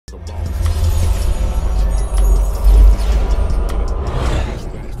Yeah,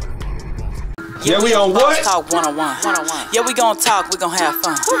 we on what? Talk 101. Yeah, we gonna talk. We gonna have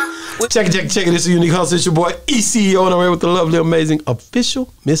fun. Check it. This is Unique Hustle. It's your boy ECEO, and I'm here with the lovely, amazing,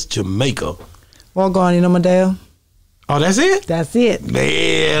 official Miss Jamaica. What going on, Amadeo? Oh, that's it? That's it.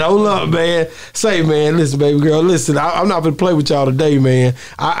 Man, hold up, man. Say, man, listen, baby girl, listen, I'm not gonna play with y'all today, man.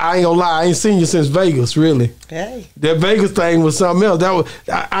 I ain't gonna lie, I ain't seen you since Vegas, really. Hey. That Vegas thing was something else. That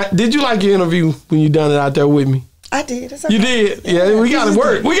was. Did you like your interview when you done it out there with me? I did. It's okay. You did? Yeah, we gotta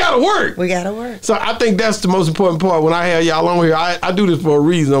work. We gotta work. So I think that's the most important part. When I have y'all on here, I do this for a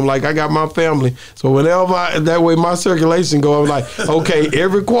reason. I'm like, I got my family. So whenever that way my circulation go, I'm like, okay,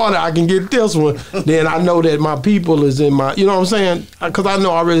 every quarter I can get this one. Then I know that my people is in my, you know what I'm saying? Because I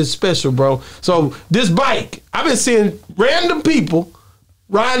know I'm really special, bro. So this bike, I've been seeing random people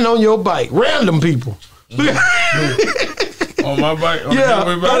riding on your bike. Random people. On my bike? On Yeah.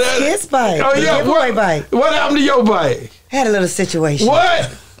 the bike? That's his bike. Oh, yeah. Giveaway bike. What happened to your bike? Had a little situation. What?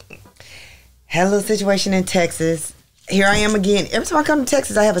 Had a little situation in Texas. Here I am again. Every time I come to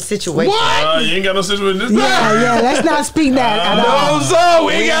Texas, I have a situation. What? You ain't got no situation this time? Yeah, let's not speak that at all. No, so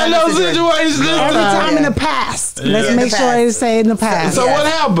we ain't got no situation this Every time. time in the past. Yeah. Let's In make the sure they say in the past. So what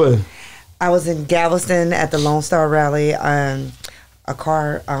happened? I was in Galveston at the Lone Star Rally. A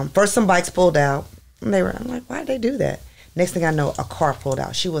car, first some bikes pulled out. And I'm like, why did they do that? Next thing I know, a car pulled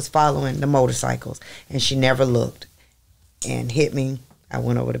out. She was following the motorcycles, and she never looked and hit me. I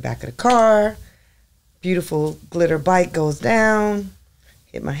went over the back of the car. Beautiful glitter bike goes down,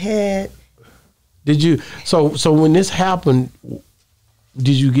 hit my head. Did you? So when this happened,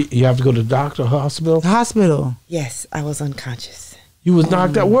 did you have to go to the doctor, hospital? Hospital. Yes, I was unconscious. You was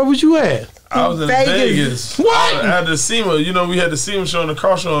knocked out. Where was you at? I was in Vegas. What? At the SEMA. You know, we had the SEMA show and the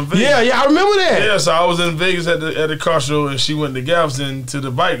car show in Vegas. Yeah, I remember that. Yeah, so I was in Vegas at the car show, and she went to Galveston to the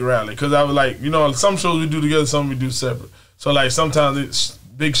bike rally. Because I was like, you know, some shows we do together, some we do separate. So, like, sometimes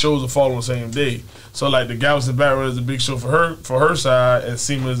big shows will fall on the same day. So, like, the Galveston Bike Rally is a big show for her side, and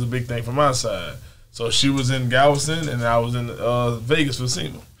SEMA is a big thing for my side. So she was in Galveston, and I was in Vegas for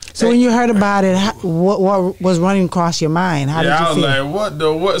SEMA. So when you heard about it, what was running across your mind? How did you feel? I was like, what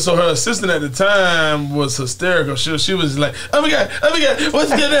the what? So her assistant at the time was hysterical. She was like, oh my god, what's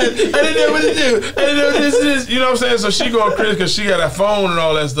that? I didn't know what to do. I didn't know this. You know what I'm saying? So she going crazy because she got her phone and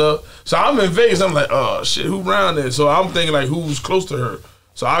all that stuff. So I'm in Vegas. I'm like, oh shit, who around there? So I'm thinking like, who's close to her?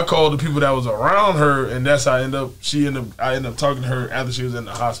 So I called the people that was around her, and that's how I ended up talking to her after she was in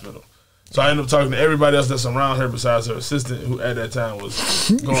the hospital. So I ended up talking to everybody else that's around her besides her assistant, who at that time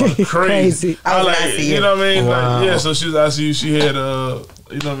was going crazy. I was like, you know what I mean? Wow. Like, yeah, so she was ICU. She had you know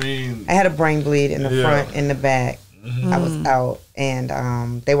what I mean? I had a brain bleed in the front and the back. I was out,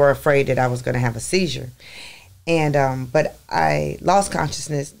 and they were afraid that I was going to have a seizure. And but I lost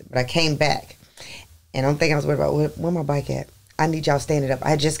consciousness, but I came back. And I'm thinking I was worried about where my bike at. I need y'all standing up.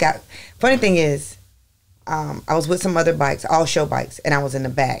 I just got. Funny thing is, I was with some other bikes, all show bikes, and I was in the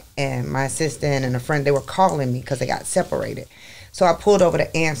back. And my assistant and a friend, they were calling me because they got separated. So I pulled over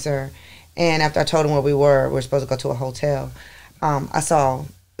to answer, and after I told them where we were supposed to go to a hotel, I saw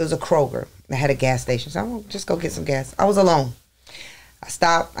it was a Kroger that had a gas station. So I'm going to just go get some gas. I was alone. I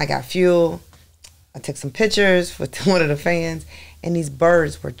stopped. I got fuel. I took some pictures with one of the fans, and these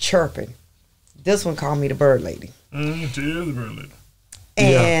birds were chirping. This one called me the bird lady. She is the bird lady.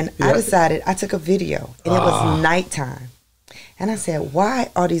 And I decided, I took a video, and it was nighttime. And I said,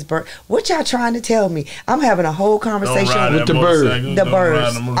 why are these birds? What y'all trying to tell me? I'm having a whole conversation with the birds. The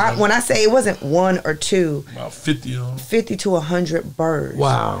birds. When I say it wasn't one or two, about 50 of them. 50 to 100 birds.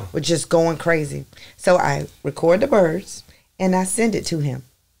 Wow. Were just going crazy. So I record the birds, and I send it to him.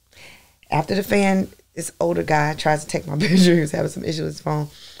 After the fan, this older guy tries to take my picture. He was having some issues with his phone.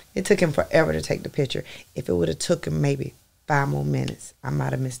 It took him forever to take the picture. If it would have took him maybe 5 more minutes, I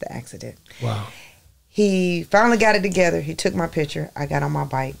might have missed the accident. Wow. He finally got it together. He took my picture. I got on my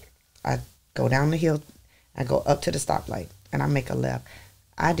bike. I go down the hill. I go up to the stoplight, and I make a left.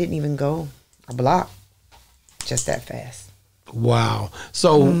 I didn't even go a block. Just that fast. Wow.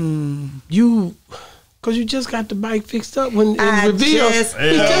 So because you just got the bike fixed up when it revealed. You just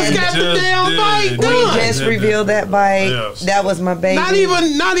got the damn bike done. We just revealed that bike. Yes. That was my baby.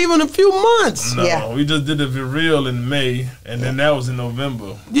 Not even a few months. No, we just did the reveal in May, and then that was in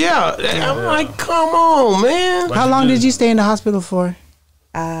November. Yeah, I'm like, come on, man. How long did you stay in the hospital for?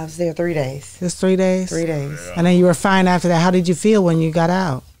 I was there 3 days. Just 3 days? 3 days. Yeah. And then you were fine after that. How did you feel when you got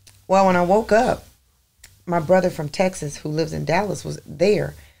out? Well, when I woke up, my brother from Texas, who lives in Dallas, was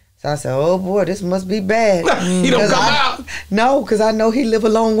there. So I said, oh, boy, this must be bad. He don't come out? No, because I know he live a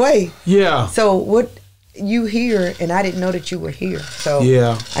long way. Yeah. So what you here, and I didn't know that you were here. So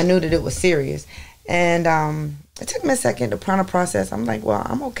I knew that it was serious. And it took me a second to kind of process. I'm like, well,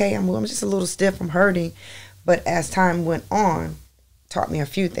 I'm okay. I'm just a little stiff. I'm hurting. But as time went on, taught me a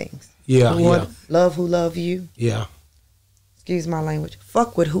few things. Love who love you. Excuse my language.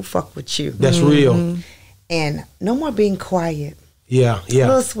 Fuck with who fuck with you. That's real. And no more being quiet.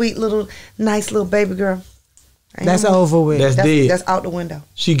 Little sweet, nice little baby girl. That's over with. That's dead. That's out the window.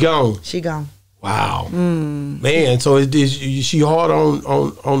 She gone. Wow, man. So is she hard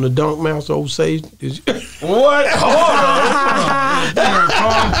on the Dunkmaster old Sage? What hard?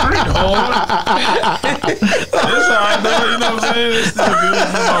 Concrete hard. That's how I know. You know what I'm saying? It's still good.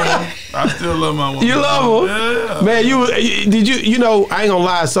 I still love my woman. You love her, yeah. Man. You know? I ain't gonna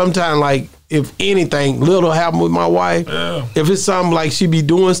lie. Sometimes like. If anything little happen with my wife, if it's something like she be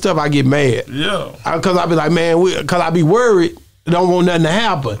doing stuff, I get mad. Because I be like, man, because I be worried. Don't want nothing to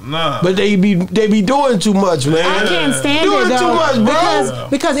happen. But they be doing too much, man. I can't stand doing it though, too much, bro.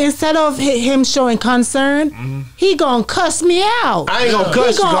 Because instead of him showing concern, he gonna cuss me out. I ain't gonna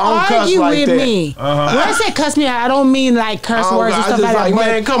cuss you. He gonna argue like with me. When I say cuss me out, I don't mean like curse words and stuff like that.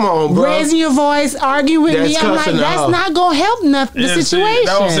 Man, come on, bro. Raising your voice, argue with me. I'm like, that's not gonna help the situation. See,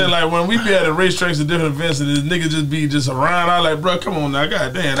 that was saying like when we be at the racetracks and different events and this nigga just be around. I like, bro, come on now,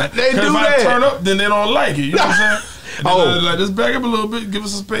 goddamn. They do if that. I turn up, then they don't like it. You know what I'm saying? Like just back up a little bit, give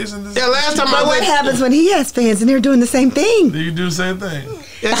us some space. And last time I what happens when he has fans and they're doing the same thing? You do the same thing. Ain't no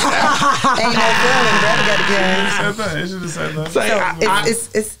feeling, brother. Got to get the same thing. It's the same thing.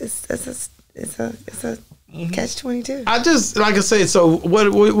 It's a catch-22. I just like I said. So what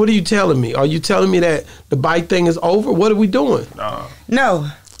are you telling me? Are you telling me that the bike thing is over? What are we doing? No.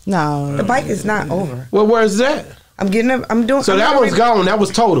 The bike is not over. Well, where's that? I'm doing. So that one's gone. That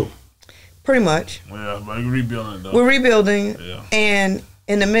was total. Pretty much. Yeah, but we're rebuilding though. We're rebuilding, and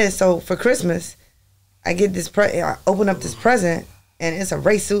in the midst. So for Christmas, I get this. I open up this present, and it's a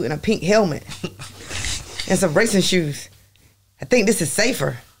race suit and a pink helmet, and some racing shoes. I think this is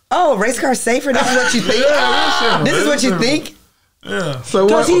safer. Oh, a race car safer? This is what you think? This is what you think? Yeah. So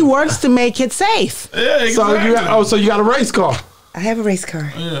because he works to make it safe. Yeah. Exactly. So you got a race car? I have a race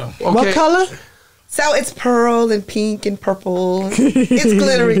car. Yeah. Okay. What color? So it's pearl and pink and purple. It's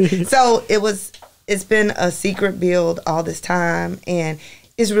glittery. So it's been a secret build all this time, and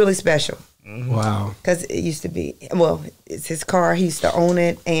it's really special. Wow. Because it used to be, well, it's his car. He used to own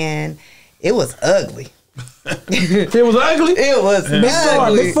it, and it was ugly. It was ugly? It was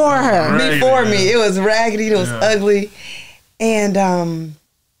ugly. Before her. Raggedy, before me. It was raggedy. It was ugly. And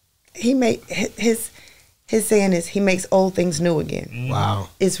he made his saying is he makes old things new again. Wow.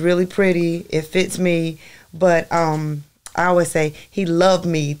 It's really pretty. It fits me. But I always say he loved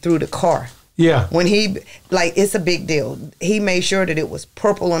me through the car. Yeah. When he, like, it's a big deal. He made sure that it was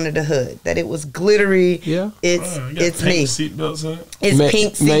purple under the hood, that it was glittery. Yeah. It's me. Seatbelts in it. It's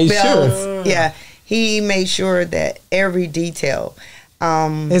pink seatbelts. Yeah. He made sure that every detail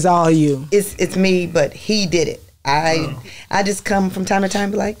is all you. It's me, but he did it. I just come from time to time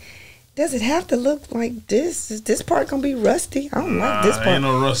and be like, does it have to look like this? Is this part gonna be rusty? I don't like this part. Ain't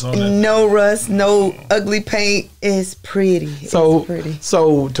no rust on it. No rust, no ugly paint. It's pretty. It's pretty.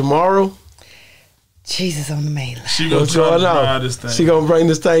 So tomorrow, Jesus on the main line. She gonna try to drive this thing. She gonna bring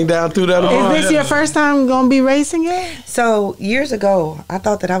this thing down through that. Is this your first time gonna be racing it? So years ago, I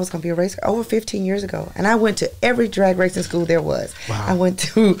thought that I was gonna be a racer. Over 15 years ago, and I went to every drag racing school there was. Wow. I went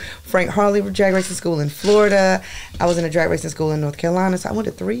to Frank Harley drag racing school in Florida. I was in a drag racing school in North Carolina. So I went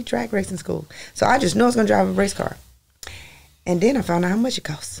to 3 drag racing schools. So I just knew I was gonna drive a race car. And then I found out how much it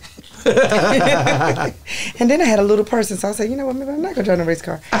costs. And then I had a little person, so I said, you know what, maybe I'm not gonna drive a race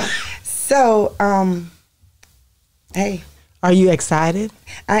car. So, hey. Are you excited?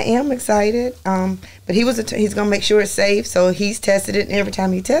 I am excited. But he's gonna make sure it's safe, so he's tested it, and every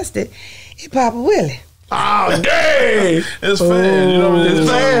time he tests it, it pop a wheelie. Oh, dang! It's fast. You know what I mean? It's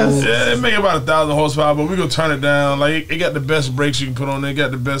fast. Yeah, it make about 1,000 horsepower, but we gonna turn it down. Like it got the best brakes you can put on it. It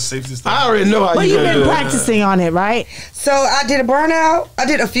got the best safety stuff. I already know how but you you've gonna been do it. practicing on it, right? So I did a burnout. I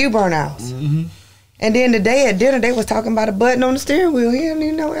did a few burnouts. Mm-hmm. And then today at dinner, they was talking about a button on the steering wheel. He didn't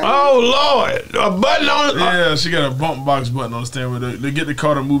even know. Oh, Lord. A button on it? Yeah, she got a bump box button on the steering wheel. They get the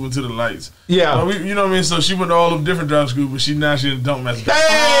car to move into the lights. Yeah. You know what I mean? So she went to all them different driving schools, but now she in the DONKMASTER.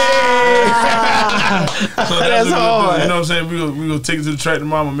 Hey! So that's hard. You know what I'm saying? We gonna take it to the track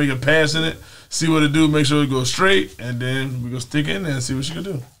tomorrow and make a pass in it, see what it do, make sure it goes straight, and then we gonna stick it in there and see what she can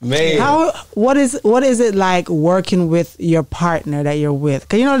do. Man. What is it like working with your partner that you're with?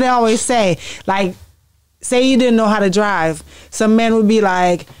 Because, you know, they always say, like, say you didn't know how to drive. Some men would be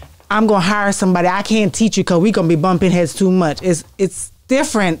like, I'm going to hire somebody. I can't teach you because we're going to be bumping heads too much. It's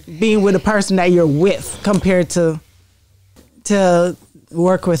different being with a person that you're with compared to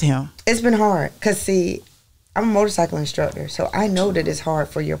work with him? It's been hard because, see, I'm a motorcycle instructor, so I know that it's hard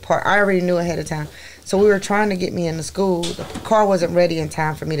for your part. I already knew ahead of time. So we were trying to get me into school. The car wasn't ready in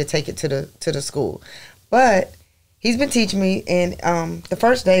time for me to take it to the school. But he's been teaching me, and the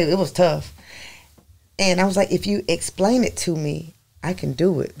first day it was tough. And I was like, if you explain it to me, I can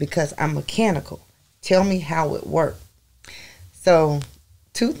do it because I'm mechanical. Tell me how it works. So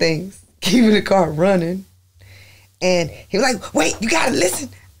 2 things, keeping the car running. And he was like, wait, you got to listen.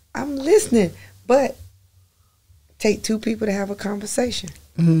 I'm listening. But take 2 people to have a conversation.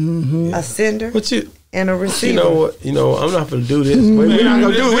 Mm-hmm. A sender and a receiver. You know what? I'm not going to do this. We're not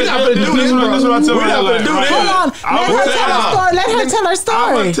going to do it. We're not going to do this, bro. We're not going to do this. Hold on. Let her tell her story.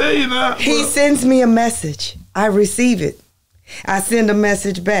 I'm going to tell you now. He sends me a message. I receive it. I send a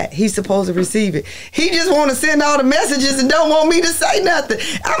message back. He's supposed to receive it. He just want to send all the messages and don't want me to say nothing.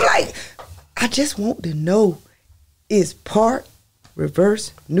 I'm like, I just want to know is park,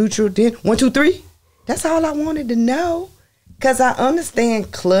 reverse, neutral, then 1, 2, 3. That's all I wanted to know. Because I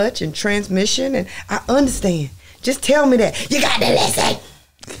understand clutch and transmission, and I understand. Just tell me that. You got to listen.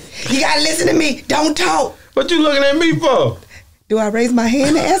 You got to listen to me. Don't talk. What you looking at me for? Do I raise my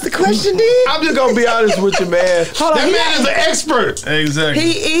hand and ask the question then? I'm just going to be honest with you, man. That man is an expert. Exactly.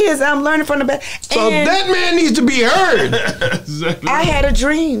 He is. I'm learning from the best. So that man needs to be heard. Exactly. I had a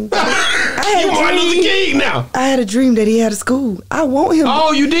dream. You Martin Luther King now. I had a dream that he had a school. I want him.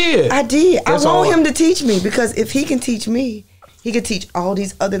 Oh, you did? I did. That's I want hard. him to teach me because if he can teach me, he could teach all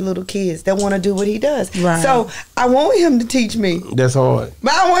these other little kids that want to do what he does. Right. So I want him to teach me. That's hard.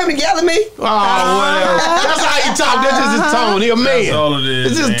 But I don't want him to yell at me. Oh, well. That's how he talk. That's just his tone. He a man. That's all it is.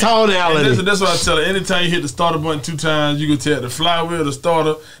 It's just man. tonality. That's what I tell her. Anytime you hit the starter button 2 times, you can tell the flywheel, the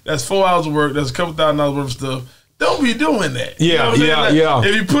starter. That's 4 hours of work. That's a couple $1,000 worth of stuff. Don't be doing that. Yeah, you know what I'm saying? yeah.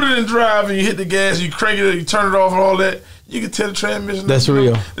 If you put it in drive and you hit the gas, you crank it, you turn it off and all that, you can tell the transmission. That's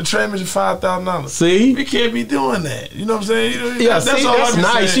real. The transmission $5,000. See? We can't be doing that. You know what I'm saying? Yeah, that's see, all that's I'm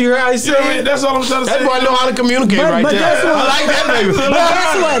nice. saying. You hear how he said it? That's all I'm trying to say. That boy know how to communicate right but there. guess what? I like that, baby.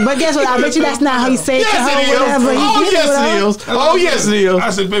 But guess what? I bet you that's not how he said it to her. Yes, it is. Whatever. Oh, yes, it is. Oh, yes, it is. I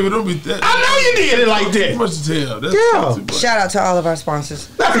said, baby, don't be that. I know you did it like that. Too much to tell. That's Yeah. too much. Shout out to all of our sponsors.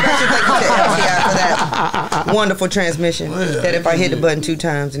 Special thank you to LCI for that wonderful transmission. That if I hit the button 2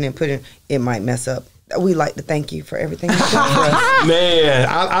 times and then put it might mess up. We like to thank you for everything you've done for us. Man,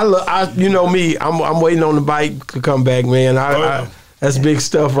 I you know me. I'm waiting on the bike to come back, man. That's big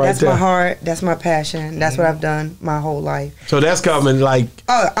stuff right That's there. my heart. That's my passion. That's what I've done my whole life. So that's coming like.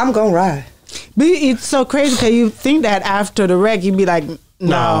 Oh, I'm gonna ride. But it's so crazy because you think that after the wreck, you'd be like,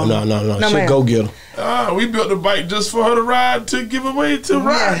 No. She'll ma'am. go get her. We built the bike just for her to ride, to give away to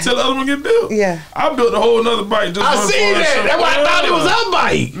ride till the other one get built. Yeah. I built a whole nother bike just I for see her. that. That's why I thought it was her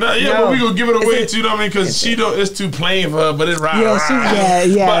bike. But we gonna give it away to, you know what I mean? Because she don't. It's too plain for her, but it ride.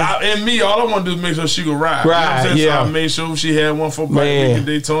 Yeah. But all I want to do is make sure she can ride. You know what I'm saying? Yeah. So I made sure she had one for bike Man,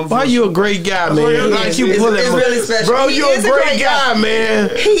 Daytona. why you a great guy, man? Like you pulling, it's really special. bro. He You is a great guy, man.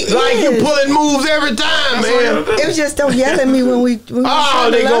 He like is. you pulling moves every time, man. It was just don't yell at me when we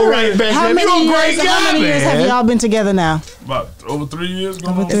They go right back. how You many a great years? guy, How many years have man. y'all been together now? About over 3 years.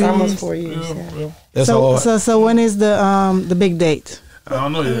 It's almost 4 years. Yeah. That's hard. So when is the big date? I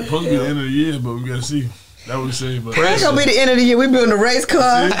don't know yet. It's supposed to be the end of the year, but we gotta see. That what we say. But It's gonna be the end of the year. We building a race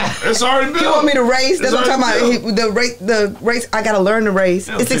car. it's already built. You want me to race? That's what I'm talking about. The race. I gotta learn to race.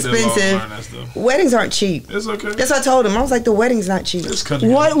 It'll It's take that long to expensive. learn that stuff. Weddings aren't cheap. It's okay. That's what I told him. I was like, the wedding's not cheap. It's country.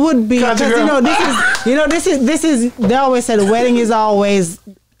 What would be? Because this is. They always say the wedding is always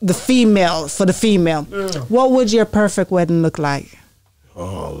the female for the female. Yeah. What would your perfect wedding look like?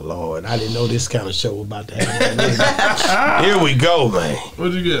 Oh Lord, I didn't know this kind of show was about to happen. Here we go, man.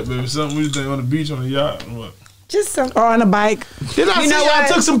 What'd you get, baby? Something we think on the beach, on the yacht, and what? Just some. Or on a bike? Did I You see know y'all what?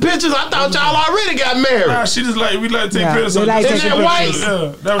 took some pictures? I thought y'all already got married. Nah, she just we like to take Yeah, pictures. they like taking pictures. pictures.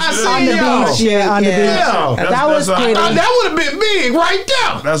 Yeah, that was I it. see On the y'all. beach, yeah, on the Yeah. beach. Yeah. That was That's pretty. That would have been big right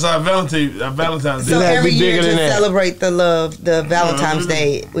there. That's our Valentine's Day. So That'd every be year bigger to than that. celebrate the love, the Valentine's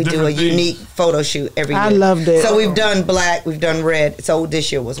Day, we do a Different things. unique photo shoot every year. I loved it. So we've done black, we've done red. So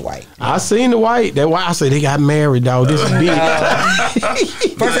this year was white. I seen the white. That's why I say they got married, dog. This is big.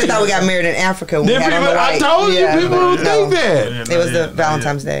 First I thought we got married in Africa. When we Then had on people, the I white. told you, People don't think that. It was the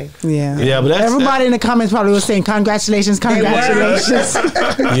Valentine's Day. Yeah, but everybody in the comments probably was saying congratulations.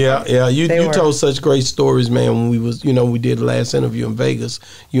 Yeah. You told such great stories, man. When we was, we did the last interview in Vegas.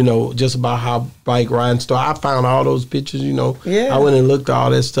 Just about how bike riding started. I found all those pictures. I went and looked all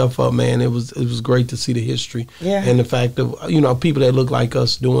that stuff up, man. It was great to see the history and the fact of people that look like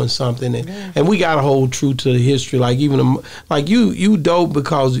us doing something, and we got to hold true to the history. Like even like you dope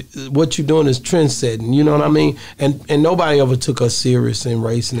because what you're doing is trend setting. You know what I mean? And nobody ever took us serious in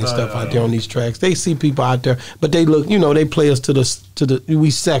racing and stuff out there on these tracks. They see people out there, but they look, they play us to the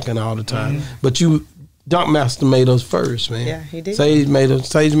we second all the time. But DONKMASTER made us first, man. Yeah, he did. Sage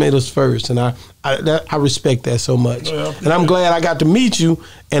made us first, and I respect that so much. And I'm glad I got to meet you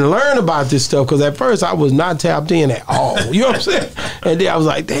and learn about this stuff, because at first I was not tapped in at all. You know what I'm saying? And then I was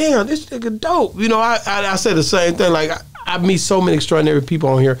like, damn, this nigga dope. I said the same thing. Like I meet so many extraordinary people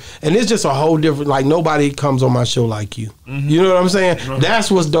on here, and it's just a whole different. Like nobody comes on my show like you. You know what I'm saying? That's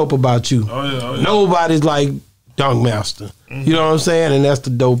what's dope about you. Nobody's like DONKMASTER. You know what I'm saying? And that's the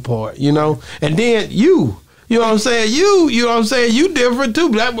dope part, And then you know what I'm saying? You different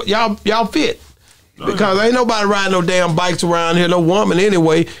too. Y'all fit. Because ain't nobody riding no damn bikes around here. No woman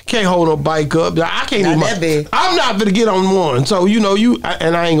anyway can't hold no bike up. I can't even. That big. I'm not gonna get on one. So and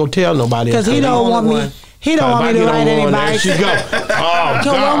I ain't gonna tell nobody. Because he don't want me. He don't want me to ride any bikes. There she go.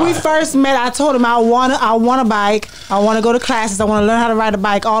 So when we first met, I told him I want a bike. I want to go to classes. I want to learn how to ride a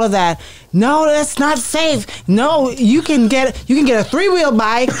bike. All of that. No, that's not safe. No, you can get a 3-wheel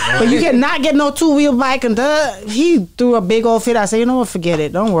bike, but you cannot get no 2-wheel bike. And he threw a big old fit. I said, you know what? Forget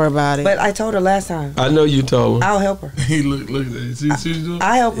it. Don't worry about it. But I told her last time. I know you told her. I'll help her. He look at that. See what you doing?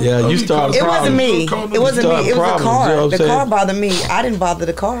 I help her. Yeah, you started. It wasn't me. It wasn't me. It was the car. The car bothered me. I didn't bother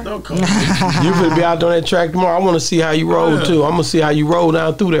the car. Don't come. You could be out on that track tomorrow. I want to see how you roll too. I'm gonna see how you roll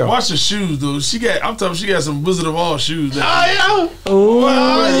down through there. Watch the shoes, though. I'm telling you, she got some Wizard of Oz shoes. Oh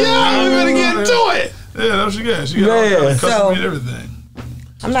yeah. We better get into it. Yeah, that's what she got. She got all kinds of custom and everything.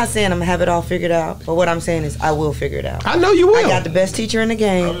 I'm not saying I'm gonna have it all figured out, but what I'm saying is I will figure it out. I know you will. I got the best teacher in the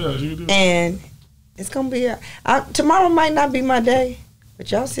game. Oh yeah, you do. And it's gonna be tomorrow might not be my day. But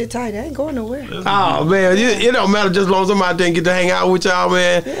y'all sit tight. I ain't going nowhere. Oh, man. It don't matter just as long as I'm out there and get to hang out with y'all,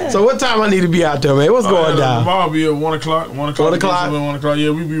 man. Yeah. So what time I need to be out there, man? What's going down? Tomorrow will be at 1 o'clock. 1 o'clock. 1 o'clock? 1 o'clock. Yeah,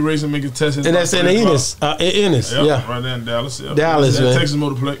 we be racing, making tests. And that's in Ennis. Ennis, yeah. Right there in Dallas. Yeah. Dallas, man. Texas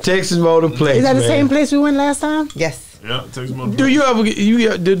Motorplex. Texas Motorplex, Is that the same place we went last time? Yes. Yeah, Texas Motorplex. Do you ever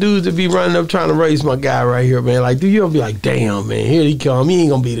the dudes that be running up trying to race my guy right here, man? Like, do you ever be like, damn, man, here he come. He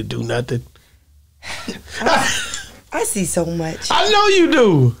ain't going to be able to do nothing. I see so much. I know you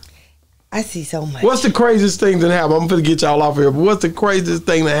do. I see so much. What's the craziest thing that happened? I'm gonna get y'all off here, but what's the craziest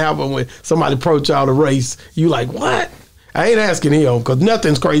thing that happened when somebody approached y'all to race? You like, what? I ain't asking him, because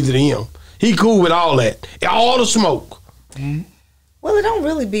nothing's crazy to him. He cool with all that. All the smoke. Mm-hmm. Well, it don't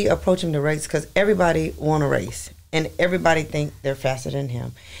really be approaching the race, because everybody want to race. And everybody think they're faster than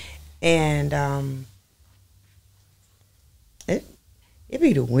him. And it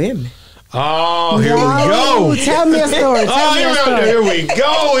be the women. Oh, here we go. Tell me a story. Here we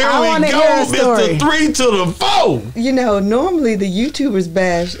go. Mr. 3 to the 4. Normally the YouTubers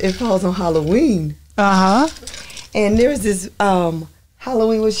bash, it falls on Halloween. Uh-huh. And there was this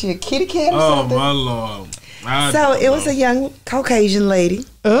Halloween, was she a kitty cat or something? Oh, my Lord. It was a young Caucasian lady.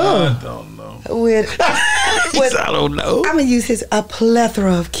 I don't know. I don't know. I'm going to use a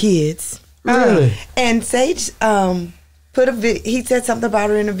plethora of kids. Really? And Sage... he said something about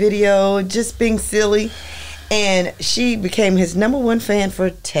her in a video, just being silly, and she became his #1 fan for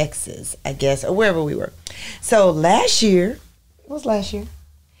Texas, I guess, or wherever we were. So last year,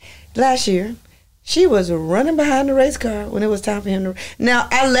 she was running behind the race car when it was time for him to. Now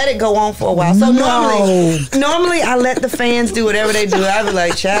I let it go on for a while. So normally I let the fans do whatever they do. I be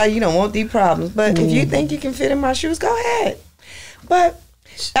like, child, you don't want these problems, but if you think you can fit in my shoes, go ahead. But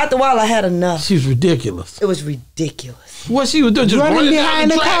after a while, I had enough. She was ridiculous. It was ridiculous. What she was doing? Just running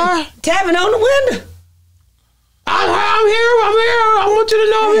behind the car? Tapping on the window. I'm here. I want you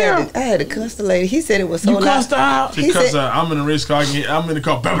to know I'm here. I had to cuss the lady. He said it was so loud. You cussed her out? She cussed her out. I'm in the race car. I'm in the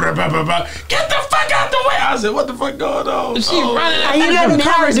car. Get the fuck out the way. I said, what the fuck going on? She running out. You know the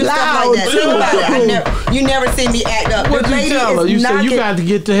car is loud. You never see me act up. What you tell her? You said you got to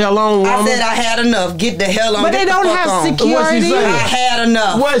get the hell on, woman. I said I had enough. Get the hell on. But they don't have security. What she say? I had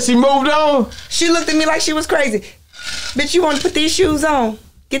enough. What? She moved on? She looked at me like she was crazy. Bitch, you want to put these shoes on?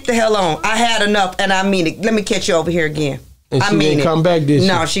 Get the hell on. I had enough, and I mean it. Let me catch you over here again. And she didn't come back, did she?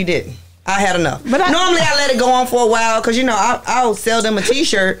 No, she didn't. I had enough. But normally I let it go on for a while because, you know, I'll sell them a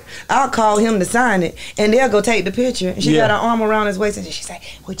T-shirt. I'll call him to sign it, and they'll go take the picture. And she got her arm around his waist, and she say,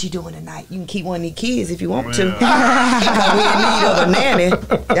 "What you doing tonight? You can keep one of these kids if you want to. Because we in need of a nanny.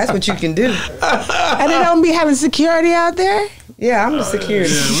 That's what you can do." And they don't be having security out there? Yeah, I'm the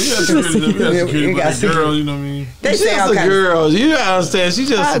security. Yeah, we got security. We got But the girl, you know what I mean? They say all the kinds. girls. You gotta understand. She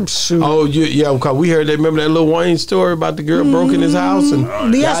just. Because we heard that. Remember that Lil Wayne story about the girl broke in his house and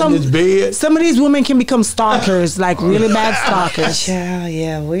got in his bed. Some of these women can become stalkers, like really bad stalkers.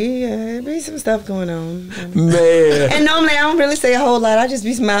 Yeah, we be some stuff going on. Man. And normally I don't really say a whole lot. I just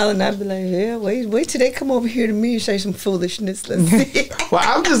be smiling. I be like, yeah, wait till they come over here to me and say some foolishness. Let's see. Well,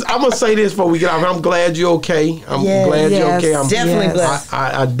 I'm gonna say this before we get off. I'm glad you're okay. I'm glad you're okay. I'm definitely blessed.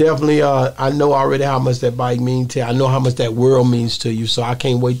 I definitely I know already how much that bike means to you. I know how much that world means to you. So I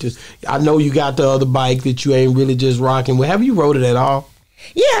can't wait to. I know you got the other bike that you ain't really just rocking with. Have you rode it at all?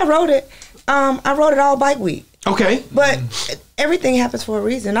 Yeah, I rode it. I rode it all bike week. Okay. But everything happens for a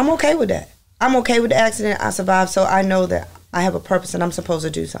reason. I'm okay with that. I'm okay with the accident. I survived, so I know that I have a purpose and I'm supposed to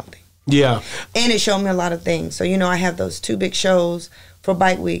do something. Yeah. And it showed me a lot of things. So, you know, I have those 2 big shows for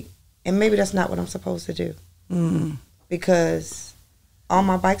bike week, and maybe that's not what I'm supposed to do. Because all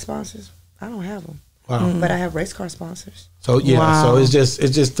my bike sponsors, I don't have them. Wow. But I have race car sponsors. So so it's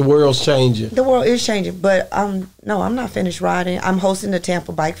just the world's changing. The world is changing, but no, I'm not finished riding. I'm hosting the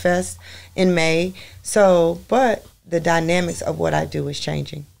Tampa Bike Fest in May. So, but the dynamics of what I do is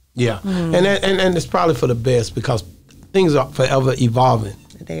changing. Yeah, and it's probably for the best because things are forever evolving.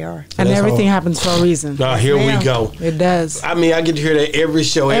 They are, and everything happens for a reason. Now here we go. It does. I mean, I get to hear that every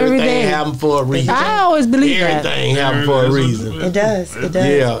show. Every everything day. happened for a reason. I always believe everything happened for a reason. It does. It does.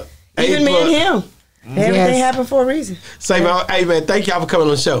 Yeah. Even me and him. Everything happened for a reason. Say, hey man, thank y'all for coming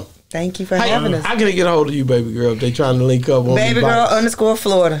on the show. Thank you for having us. I gotta get a hold of you, baby girl. If they trying to link up on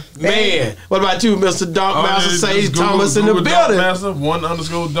BabyGirl_Florida. Man, what about you, Mr. Donkmaster? Sage Thomas in the building. Donkmaster,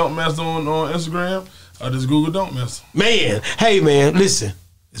 _Donkmaster on Instagram. Just Google Donkmaster. Man, hey man, listen.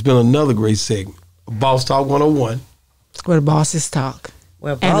 It's been another great segment. Boss Talk 101. Where the bosses talk.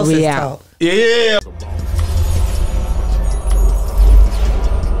 Where bosses talk. Yeah.